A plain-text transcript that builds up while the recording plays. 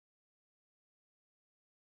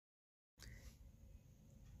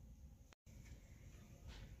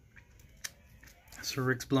So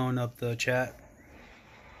Rick's blowing up the chat.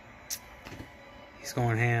 He's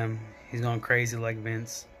going ham. He's going crazy like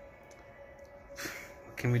Vince.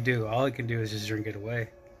 What can we do? All I can do is just drink it away.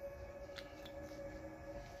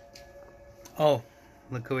 Oh,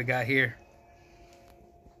 look who we got here.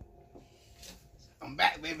 I'm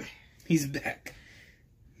back, baby. He's back.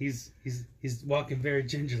 He's walking very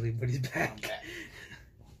gingerly, but he's back. I'm back.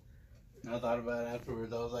 I thought about it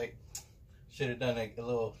afterwards. I was like, should have done a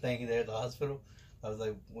little thing there at the hospital. I was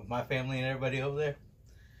like, with my family and everybody over there.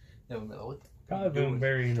 They would be like, what? Probably been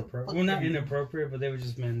very inappropriate. Well, not inappropriate, but they would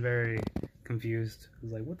just been very confused. I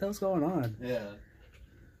was like, what the hell's going on? Yeah.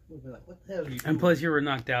 We'd be like, what the hell are you doing? And plus, you were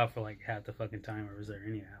knocked out for like half the fucking time I was there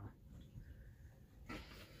anyhow.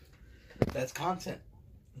 That's content.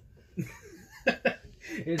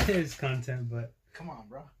 It is content, but... Come on,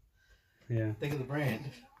 bro. Yeah. Think of the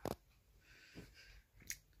brand.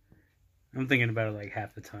 I'm thinking about it like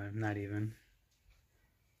half the time, not even.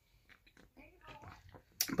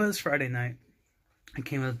 But it's Friday night. I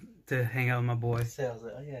came up to hang out with my boy. I was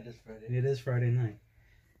like, oh yeah, it is Friday. It is Friday night.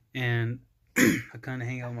 And I kind of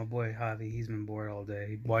hang out with my boy Javi. He's been bored all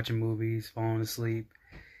day. Watching movies, falling asleep.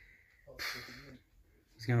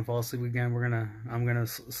 He's going to fall asleep again. I'm going to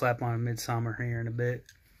slap on a Midsummer here in a bit.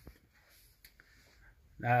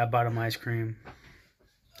 I bought him ice cream.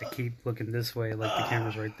 I keep looking this way like the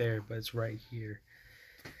camera's right there, but it's right here.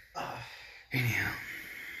 Anyhow.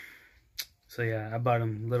 So yeah, I bought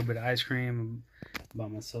him a little bit of ice cream.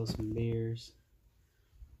 Bought myself some beers.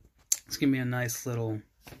 It's gonna be a nice little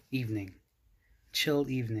evening. Chilled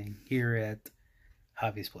evening here at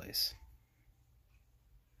Javi's place.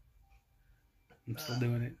 I'm still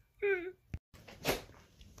doing it.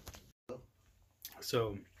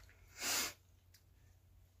 So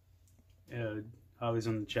Javi's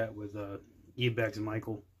on the chat with E-Bags and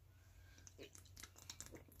Michael.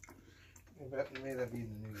 Maybe that'd be in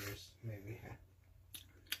the New Year's, maybe.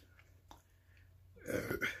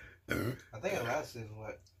 I think it lasted,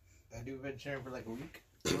 what? I do vegetarian for like a week,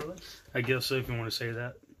 more or less? I guess so, if you want to say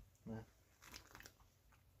that. Yeah.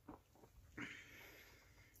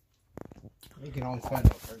 You can always find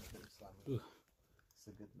out first. It's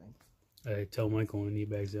a good thing. I tell Michael and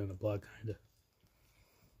E-Bags down the block, kinda.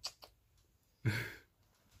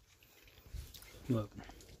 Look.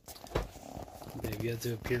 They've yet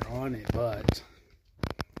to appear on it, but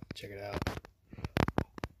check it out.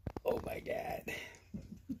 Oh my god.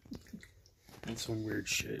 That's some weird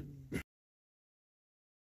shit.